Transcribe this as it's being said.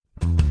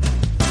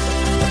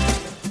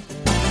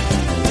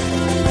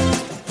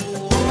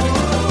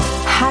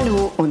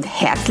und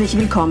herzlich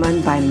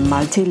willkommen bei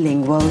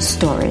Multilingual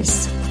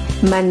Stories.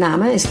 Mein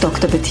Name ist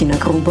Dr. Bettina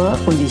Gruber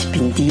und ich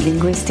bin die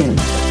Linguistin.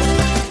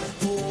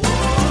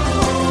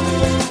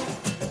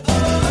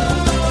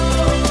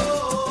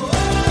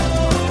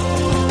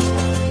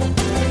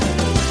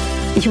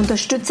 Ich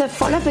unterstütze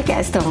voller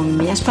Begeisterung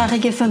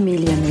mehrsprachige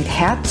Familien mit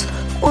Herz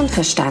und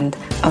Verstand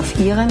auf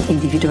ihrem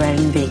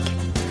individuellen Weg,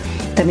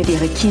 damit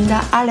ihre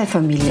Kinder alle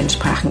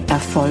Familiensprachen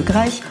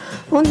erfolgreich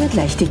und mit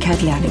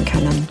Leichtigkeit lernen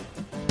können.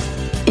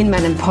 In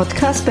meinem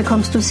Podcast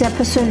bekommst du sehr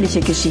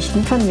persönliche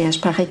Geschichten von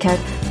Mehrsprachigkeit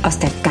aus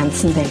der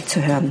ganzen Welt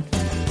zu hören.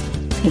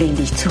 Lehn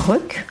dich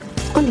zurück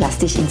und lass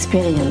dich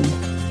inspirieren.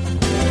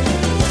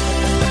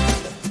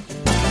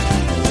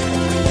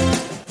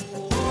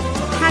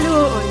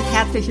 Hallo und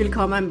herzlich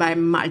willkommen bei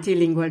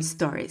Multilingual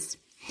Stories.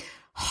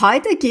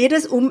 Heute geht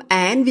es um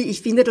ein, wie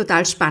ich finde,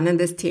 total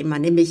spannendes Thema,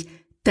 nämlich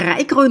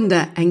 3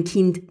 Gründe, ein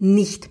Kind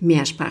nicht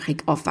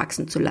mehrsprachig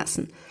aufwachsen zu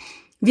lassen.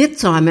 Wir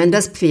zäumen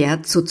das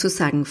Pferd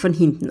sozusagen von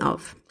hinten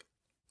auf.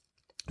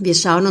 Wir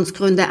schauen uns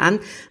Gründe an,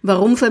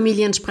 warum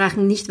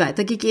Familiensprachen nicht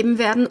weitergegeben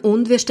werden,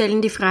 und wir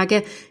stellen die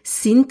Frage,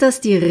 sind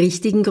das die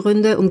richtigen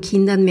Gründe, um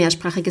Kindern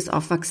mehrsprachiges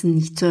Aufwachsen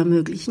nicht zu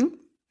ermöglichen?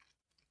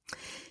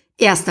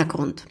 Erster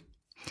Grund.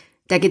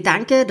 Der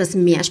Gedanke, dass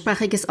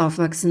mehrsprachiges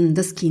Aufwachsen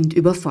das Kind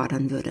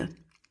überfordern würde.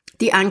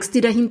 Die Angst,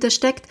 die dahinter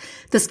steckt,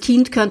 das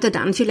Kind könnte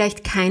dann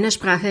vielleicht keine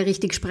Sprache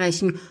richtig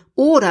sprechen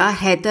oder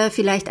hätte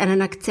vielleicht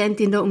einen Akzent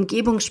in der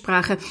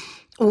Umgebungssprache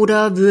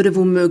oder würde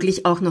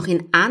womöglich auch noch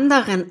in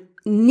anderen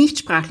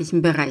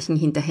nichtsprachlichen Bereichen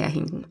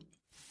hinterherhinken.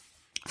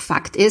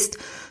 Fakt ist,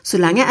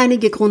 solange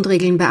einige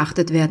Grundregeln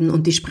beachtet werden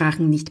und die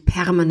Sprachen nicht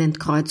permanent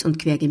kreuz und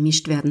quer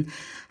gemischt werden,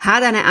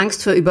 hat eine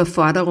Angst vor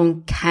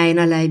Überforderung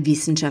keinerlei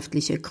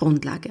wissenschaftliche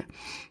Grundlage.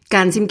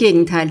 Ganz im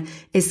Gegenteil,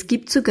 es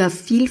gibt sogar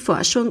viel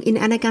Forschung in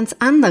eine ganz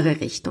andere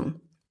Richtung.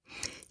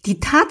 Die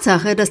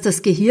Tatsache, dass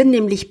das Gehirn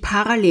nämlich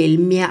parallel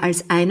mehr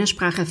als eine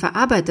Sprache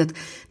verarbeitet,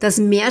 dass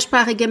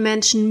mehrsprachige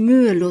Menschen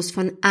mühelos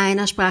von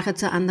einer Sprache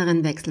zur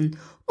anderen wechseln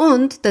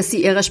und dass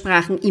sie ihre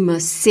Sprachen immer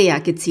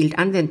sehr gezielt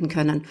anwenden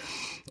können,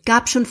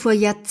 gab schon vor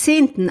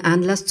Jahrzehnten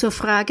Anlass zur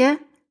Frage,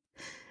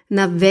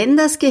 wenn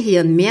das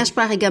Gehirn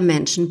mehrsprachiger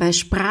Menschen bei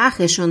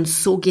Sprache schon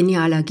so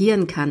genial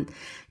agieren kann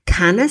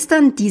es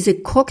dann diese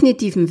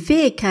kognitiven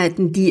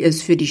Fähigkeiten, die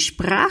es für die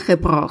Sprache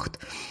braucht,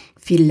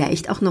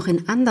 vielleicht auch noch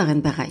in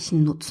anderen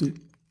Bereichen nutzen?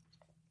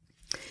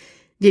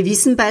 Wir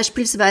wissen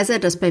beispielsweise,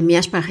 dass bei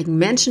mehrsprachigen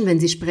Menschen, wenn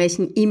sie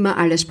sprechen, immer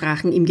alle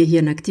Sprachen im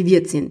Gehirn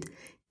aktiviert sind.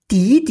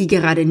 Die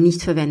gerade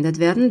nicht verwendet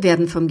werden,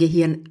 werden vom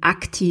Gehirn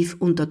aktiv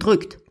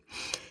unterdrückt.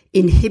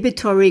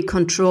 Inhibitory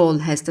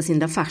Control heißt das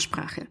in der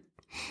Fachsprache.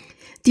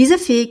 Diese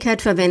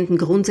Fähigkeit verwenden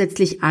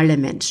grundsätzlich alle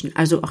Menschen,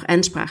 also auch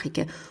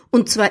Einsprachige.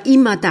 Und zwar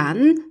immer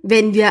dann,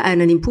 wenn wir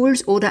einen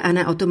Impuls oder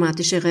eine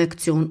automatische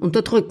Reaktion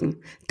unterdrücken.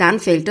 Dann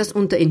fällt das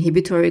unter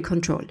Inhibitory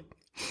Control.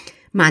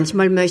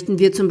 Manchmal möchten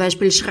wir zum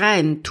Beispiel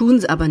schreien,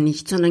 tun's aber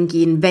nicht, sondern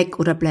gehen weg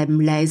oder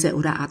bleiben leise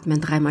oder atmen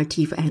 3-mal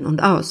tief ein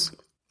und aus.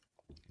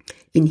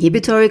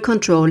 Inhibitory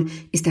Control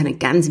ist eine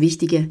ganz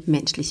wichtige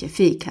menschliche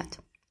Fähigkeit.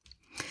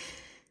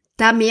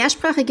 Da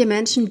mehrsprachige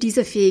Menschen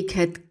diese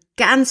Fähigkeit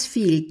ganz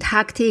viel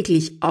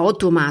tagtäglich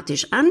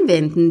automatisch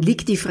anwenden,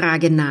 liegt die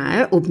Frage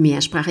nahe, ob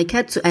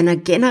Mehrsprachigkeit zu einer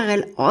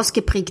generell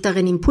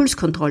ausgeprägteren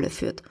Impulskontrolle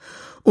führt.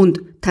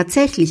 Und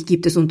tatsächlich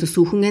gibt es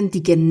Untersuchungen,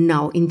 die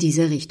genau in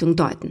diese Richtung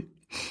deuten.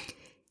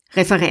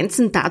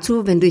 Referenzen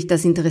dazu, wenn dich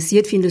das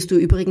interessiert, findest du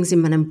übrigens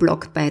in meinem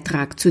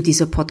Blogbeitrag zu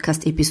dieser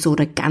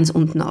Podcast-Episode ganz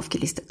unten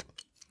aufgelistet.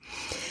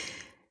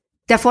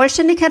 Der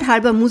Vollständigkeit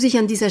halber muss ich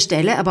an dieser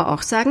Stelle aber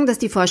auch sagen, dass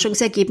die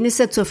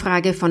Forschungsergebnisse zur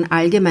Frage von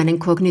allgemeinen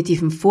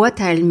kognitiven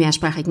Vorteilen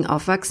mehrsprachigen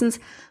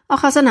Aufwachsens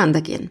auch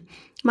auseinandergehen.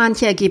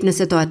 Manche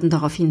Ergebnisse deuten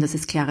darauf hin, dass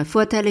es klare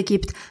Vorteile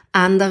gibt,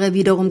 andere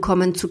wiederum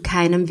kommen zu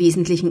keinem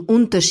wesentlichen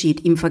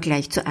Unterschied im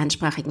Vergleich zu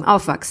einsprachigem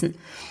Aufwachsen.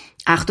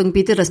 Achtung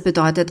bitte, das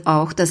bedeutet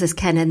auch, dass es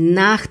keine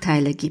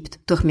Nachteile gibt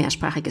durch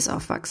mehrsprachiges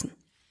Aufwachsen.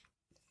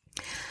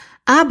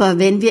 Aber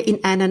wenn wir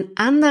in einen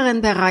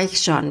anderen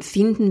Bereich schauen,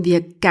 finden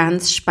wir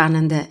ganz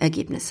spannende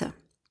Ergebnisse.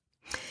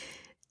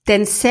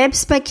 Denn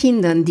selbst bei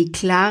Kindern, die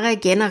klare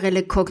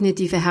generelle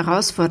kognitive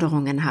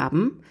Herausforderungen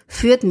haben,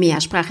 führt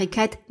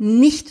Mehrsprachigkeit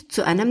nicht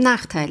zu einem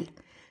Nachteil.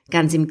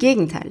 Ganz im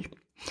Gegenteil.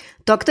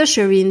 Dr.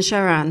 Shireen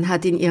Sharan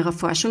hat in ihrer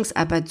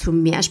Forschungsarbeit zu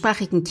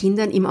mehrsprachigen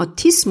Kindern im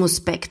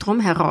Autismus-Spektrum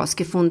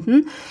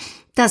herausgefunden,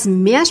 dass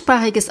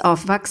mehrsprachiges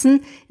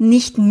Aufwachsen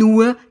nicht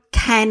nur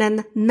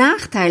keinen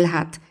Nachteil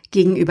hat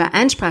gegenüber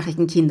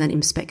einsprachigen Kindern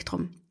im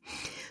Spektrum,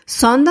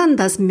 sondern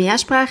dass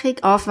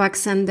mehrsprachig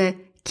aufwachsende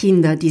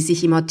Kinder, die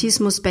sich im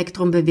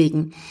Autismus-Spektrum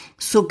bewegen,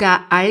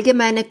 sogar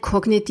allgemeine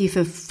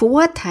kognitive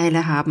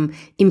Vorteile haben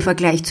im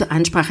Vergleich zu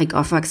einsprachig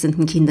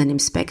aufwachsenden Kindern im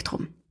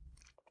Spektrum.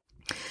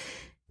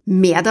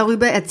 Mehr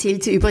darüber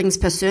erzählt sie übrigens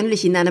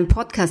persönlich in einem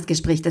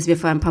Podcastgespräch, das wir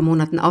vor ein paar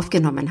Monaten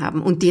aufgenommen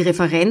haben. Und die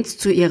Referenz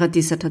zu ihrer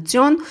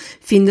Dissertation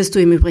findest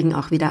du im Übrigen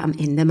auch wieder am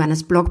Ende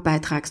meines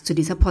Blogbeitrags zu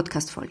dieser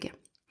Podcast-Folge.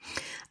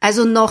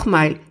 Also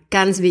nochmal,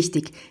 ganz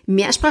wichtig,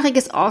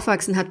 mehrsprachiges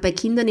Aufwachsen hat bei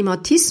Kindern im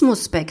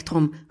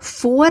Autismus-Spektrum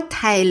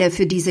Vorteile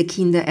für diese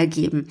Kinder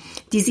ergeben,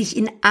 die sich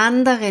in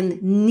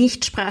anderen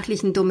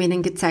nichtsprachlichen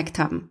Domänen gezeigt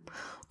haben.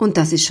 Und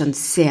das ist schon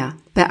sehr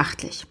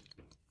beachtlich.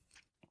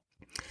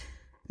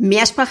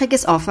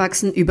 Mehrsprachiges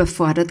Aufwachsen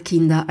überfordert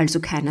Kinder also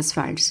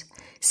keinesfalls.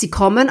 Sie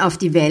kommen auf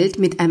die Welt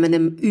mit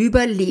einem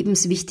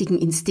überlebenswichtigen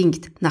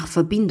Instinkt nach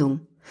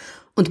Verbindung.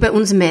 Und bei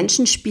uns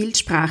Menschen spielt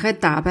Sprache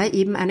dabei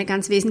eben eine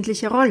ganz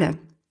wesentliche Rolle.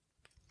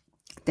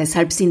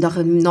 Deshalb sind auch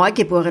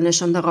Neugeborene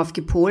schon darauf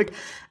gepolt,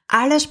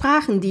 alle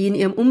Sprachen, die in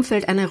ihrem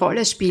Umfeld eine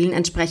Rolle spielen,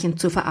 entsprechend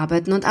zu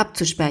verarbeiten und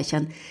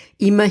abzuspeichern.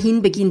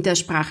 Immerhin beginnt der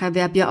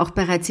Spracherwerb ja auch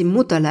bereits im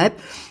Mutterleib,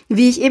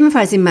 wie ich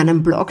ebenfalls in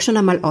meinem Blog schon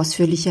einmal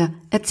ausführlicher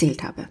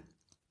erzählt habe.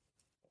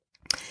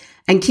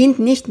 Ein Kind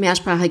nicht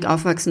mehrsprachig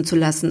aufwachsen zu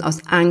lassen,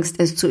 aus Angst,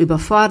 es zu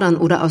überfordern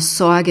oder aus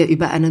Sorge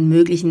über einen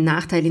möglichen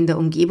Nachteil in der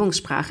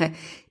Umgebungssprache,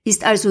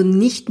 ist also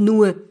nicht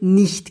nur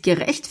nicht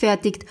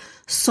gerechtfertigt,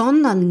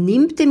 sondern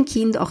nimmt dem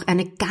Kind auch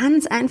eine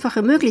ganz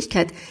einfache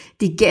Möglichkeit,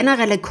 die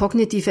generelle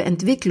kognitive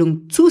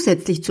Entwicklung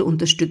zusätzlich zu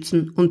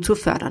unterstützen und zu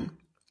fördern.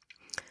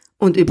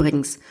 Und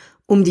übrigens,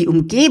 um die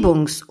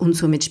Umgebungs- und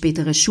somit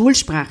spätere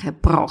Schulsprache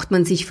braucht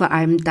man sich vor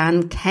allem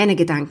dann keine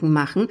Gedanken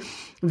machen,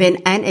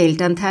 wenn ein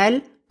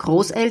Elternteil,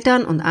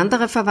 Großeltern und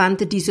andere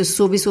Verwandte dieses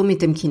sowieso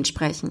mit dem Kind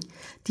sprechen.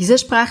 Diese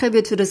Sprache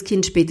wird für das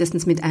Kind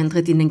spätestens mit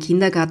Eintritt in den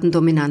Kindergarten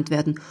dominant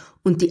werden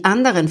und die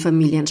anderen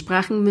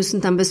Familiensprachen müssen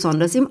dann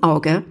besonders im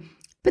Auge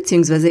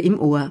bzw. im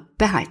Ohr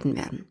behalten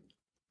werden.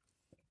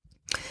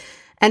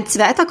 Ein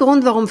zweiter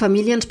Grund, warum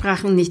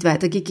Familiensprachen nicht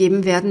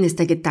weitergegeben werden, ist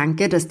der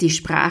Gedanke, dass die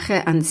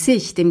Sprache an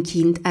sich dem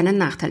Kind einen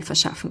Nachteil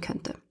verschaffen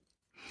könnte.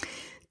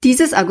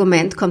 Dieses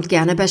Argument kommt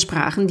gerne bei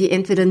Sprachen, die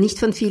entweder nicht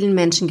von vielen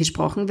Menschen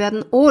gesprochen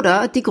werden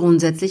oder die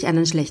grundsätzlich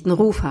einen schlechten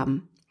Ruf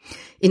haben.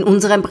 In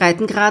unseren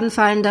Breitengraden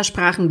fallen da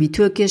Sprachen wie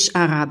Türkisch,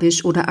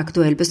 Arabisch oder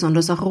aktuell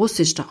besonders auch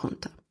Russisch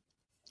darunter.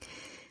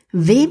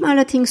 Wem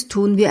allerdings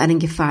tun wir einen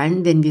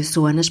Gefallen, wenn wir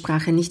so eine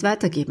Sprache nicht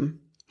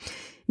weitergeben?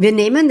 Wir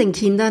nehmen den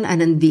Kindern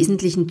einen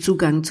wesentlichen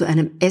Zugang zu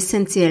einem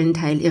essentiellen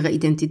Teil ihrer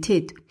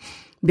Identität.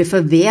 Wir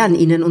verwehren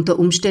ihnen unter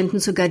Umständen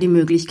sogar die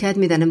Möglichkeit,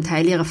 mit einem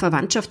Teil ihrer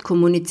Verwandtschaft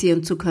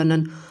kommunizieren zu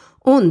können.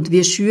 Und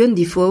wir schüren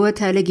die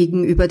Vorurteile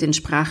gegenüber den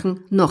Sprachen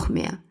noch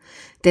mehr.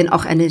 Denn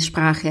auch eine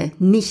Sprache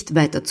nicht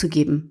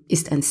weiterzugeben,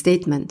 ist ein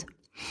Statement.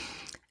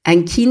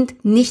 Ein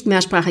Kind nicht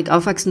mehrsprachig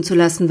aufwachsen zu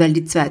lassen, weil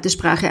die zweite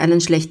Sprache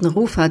einen schlechten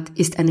Ruf hat,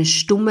 ist eine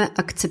stumme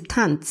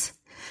Akzeptanz.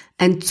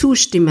 Ein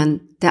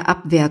Zustimmen der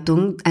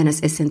Abwertung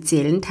eines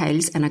essentiellen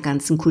Teils einer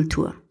ganzen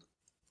Kultur.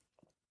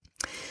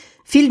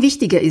 Viel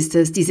wichtiger ist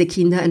es, diese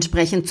Kinder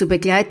entsprechend zu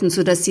begleiten,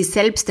 sodass sie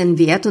selbst den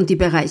Wert und die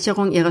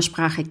Bereicherung ihrer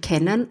Sprache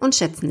kennen und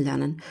schätzen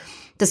lernen.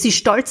 Dass sie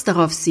stolz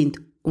darauf sind,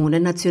 ohne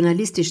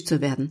nationalistisch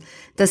zu werden.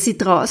 Dass sie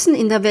draußen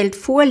in der Welt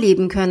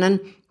vorleben können,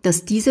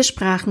 dass diese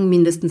Sprachen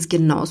mindestens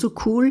genauso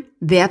cool,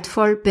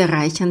 wertvoll,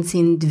 bereichernd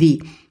sind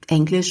wie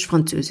Englisch,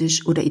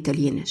 Französisch oder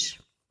Italienisch.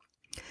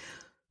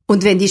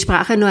 Und wenn die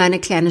Sprache nur eine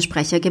kleine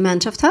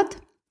Sprechergemeinschaft hat?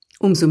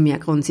 Umso mehr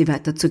Grund, sie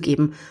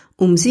weiterzugeben,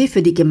 um sie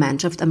für die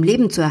Gemeinschaft am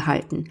Leben zu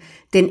erhalten.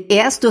 Denn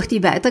erst durch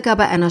die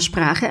Weitergabe einer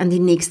Sprache an die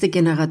nächste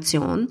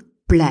Generation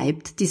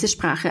bleibt diese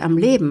Sprache am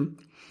Leben.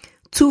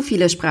 Zu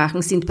viele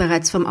Sprachen sind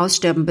bereits vom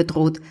Aussterben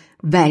bedroht,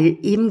 weil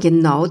eben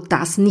genau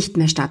das nicht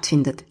mehr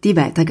stattfindet, die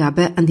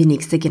Weitergabe an die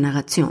nächste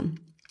Generation.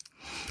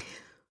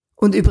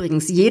 Und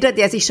übrigens, jeder,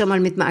 der sich schon mal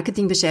mit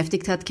Marketing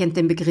beschäftigt hat, kennt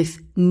den Begriff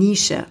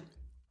Nische.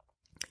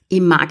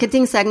 Im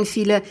Marketing sagen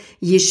viele,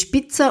 je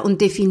spitzer und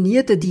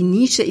definierter die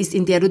Nische ist,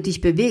 in der du dich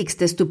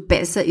bewegst, desto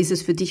besser ist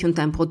es für dich und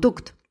dein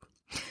Produkt.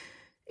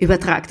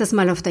 Übertrag das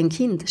mal auf dein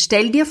Kind.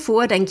 Stell dir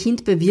vor, dein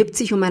Kind bewirbt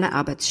sich um eine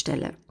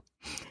Arbeitsstelle.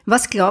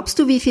 Was glaubst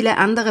du, wie viele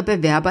andere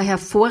Bewerber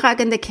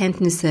hervorragende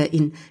Kenntnisse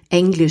in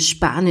Englisch,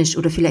 Spanisch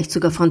oder vielleicht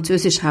sogar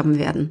Französisch haben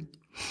werden?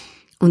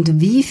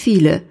 Und wie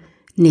viele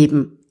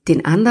neben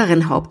den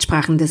anderen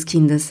Hauptsprachen des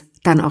Kindes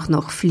dann auch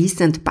noch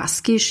fließend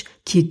Baskisch,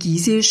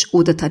 Kirgisisch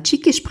oder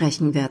Tadschikisch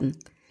sprechen werden?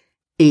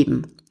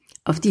 Eben,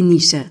 auf die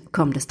Nische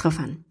kommt es drauf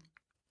an.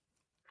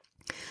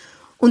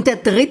 Und der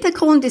dritte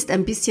Grund ist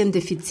ein bisschen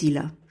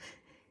diffiziler.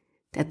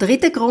 Der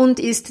dritte Grund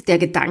ist der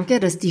Gedanke,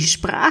 dass die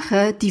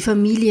Sprache die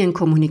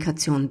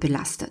Familienkommunikation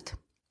belastet.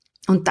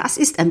 Und das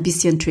ist ein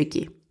bisschen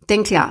tricky.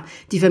 Denn klar,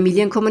 die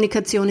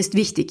Familienkommunikation ist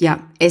wichtig,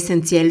 ja,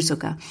 essentiell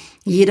sogar.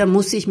 Jeder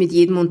muss sich mit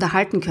jedem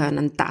unterhalten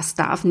können. Das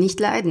darf nicht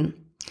leiden.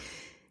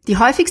 Die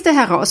häufigste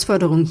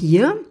Herausforderung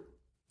hier: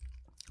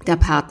 der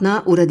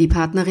Partner oder die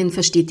Partnerin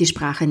versteht die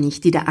Sprache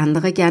nicht, die der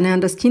andere gerne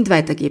an das Kind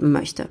weitergeben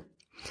möchte.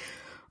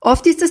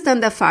 Oft ist es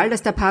dann der Fall,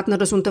 dass der Partner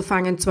das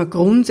Unterfangen zwar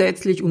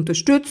grundsätzlich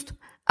unterstützt,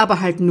 aber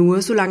halt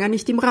nur, solange er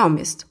nicht im Raum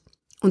ist.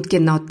 Und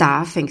genau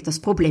da fängt das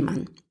Problem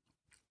an.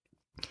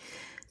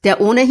 Der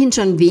ohnehin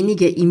schon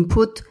wenige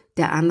Input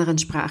der anderen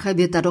Sprache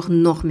wird dadurch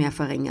noch mehr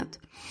verringert.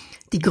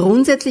 Die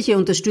grundsätzliche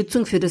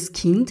Unterstützung für das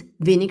Kind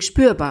wenig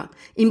spürbar.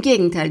 Im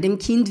Gegenteil, dem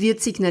Kind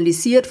wird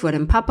signalisiert, vor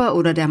dem Papa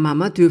oder der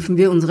Mama dürfen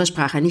wir unsere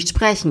Sprache nicht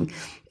sprechen.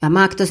 Er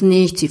mag das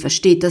nicht, sie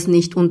versteht das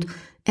nicht und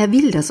er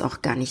will das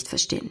auch gar nicht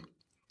verstehen.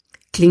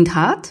 Klingt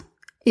hart?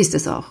 Ist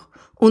es auch.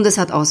 Und es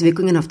hat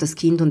Auswirkungen auf das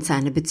Kind und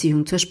seine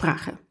Beziehung zur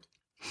Sprache.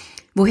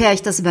 Woher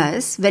ich das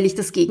weiß? Weil ich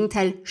das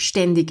Gegenteil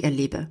ständig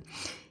erlebe.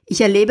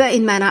 Ich erlebe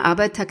in meiner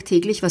Arbeit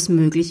tagtäglich, was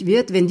möglich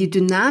wird, wenn die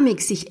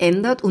Dynamik sich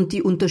ändert und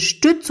die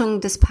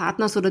Unterstützung des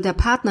Partners oder der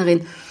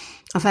Partnerin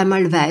auf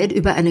einmal weit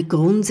über eine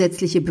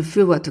grundsätzliche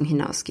Befürwortung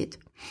hinausgeht.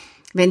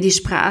 Wenn die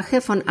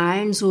Sprache von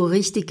allen so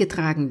richtig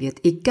getragen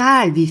wird,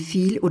 egal wie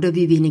viel oder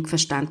wie wenig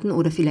verstanden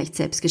oder vielleicht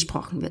selbst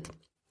gesprochen wird.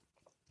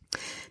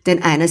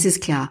 Denn eines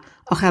ist klar,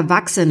 auch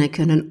Erwachsene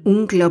können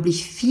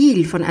unglaublich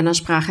viel von einer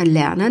Sprache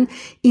lernen,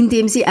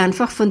 indem sie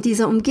einfach von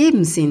dieser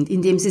umgeben sind,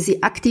 indem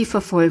sie aktiv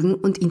verfolgen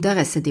und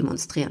Interesse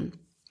demonstrieren.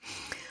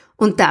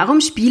 Und darum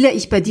spiele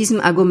ich bei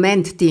diesem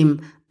Argument,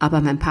 dem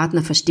 "aber mein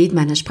Partner versteht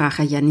meine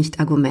Sprache ja nicht"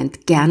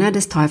 Argument, gerne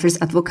des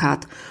Teufels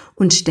Advokat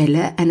und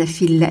stelle eine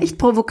vielleicht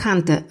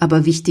provokante,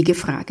 aber wichtige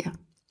Frage.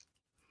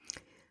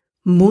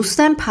 Muss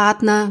dein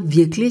Partner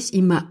wirklich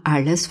immer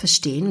alles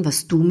verstehen,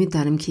 was du mit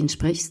deinem Kind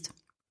sprichst?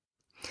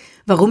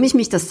 Warum ich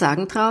mich das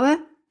sagen traue?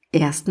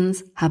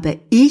 Erstens habe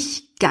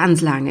ich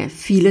ganz lange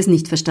vieles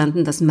nicht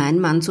verstanden, das mein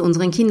Mann zu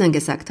unseren Kindern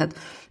gesagt hat.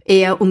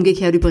 Er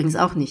umgekehrt übrigens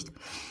auch nicht.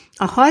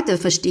 Auch heute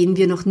verstehen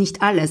wir noch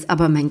nicht alles,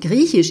 aber mein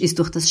Griechisch ist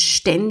durch das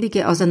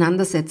ständige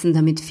Auseinandersetzen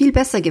damit viel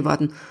besser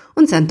geworden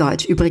und sein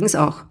Deutsch übrigens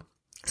auch.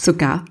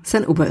 Sogar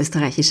sein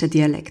oberösterreichischer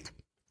Dialekt.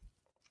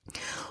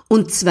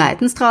 Und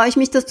zweitens traue ich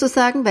mich das zu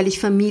sagen, weil ich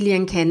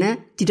Familien kenne,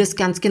 die das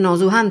ganz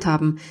genauso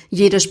handhaben.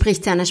 Jeder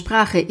spricht seine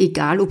Sprache,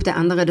 egal ob der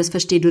andere das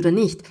versteht oder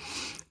nicht.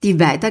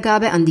 Die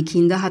Weitergabe an die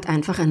Kinder hat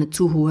einfach eine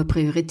zu hohe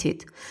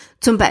Priorität.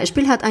 Zum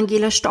Beispiel hat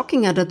Angela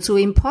Stockinger dazu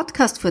im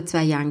Podcast vor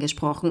 2 Jahren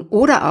gesprochen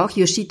oder auch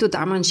Yoshito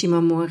Daman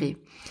Shimamori.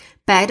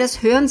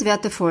 Beides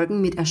hörenswerte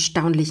Folgen mit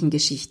erstaunlichen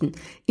Geschichten,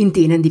 in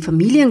denen die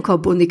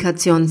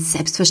Familienkommunikation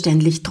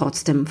selbstverständlich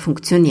trotzdem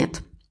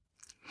funktioniert.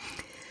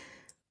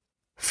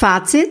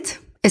 Fazit: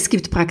 Es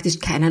gibt praktisch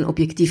keinen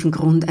objektiven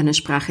Grund, eine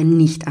Sprache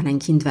nicht an ein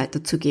Kind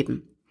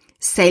weiterzugeben.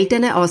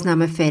 Seltene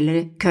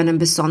Ausnahmefälle können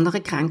besondere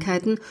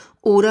Krankheiten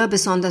oder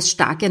besonders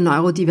starke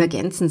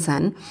Neurodivergenzen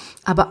sein,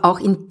 aber auch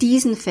in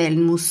diesen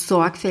Fällen muss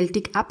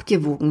sorgfältig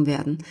abgewogen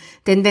werden.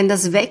 Denn wenn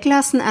das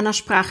Weglassen einer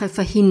Sprache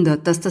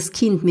verhindert, dass das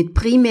Kind mit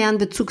primären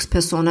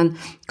Bezugspersonen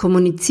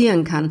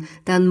kommunizieren kann,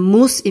 dann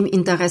muss im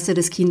Interesse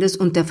des Kindes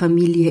und der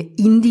Familie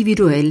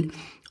individuell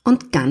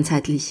und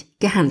ganzheitlich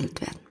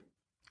gehandelt werden.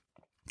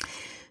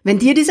 Wenn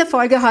dir diese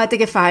Folge heute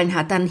gefallen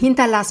hat, dann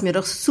hinterlass mir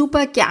doch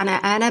super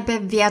gerne eine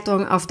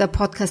Bewertung auf der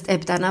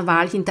Podcast-App deiner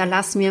Wahl.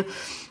 Hinterlass mir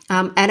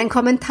einen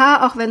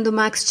Kommentar, auch wenn du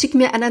magst. Schick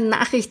mir eine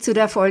Nachricht zu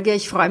der Folge.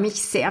 Ich freue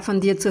mich sehr, von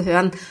dir zu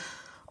hören.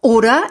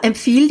 Oder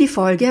empfiehl die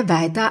Folge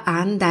weiter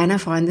an deine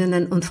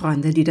Freundinnen und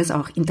Freunde, die das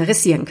auch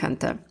interessieren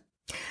könnte.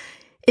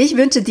 Ich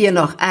wünsche dir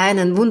noch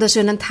einen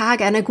wunderschönen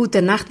Tag, eine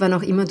gute Nacht, wann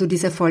auch immer du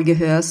diese Folge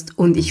hörst.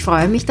 Und ich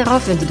freue mich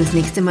darauf, wenn du das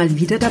nächste Mal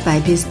wieder dabei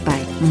bist bei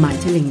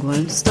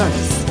Multilingual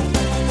Stories.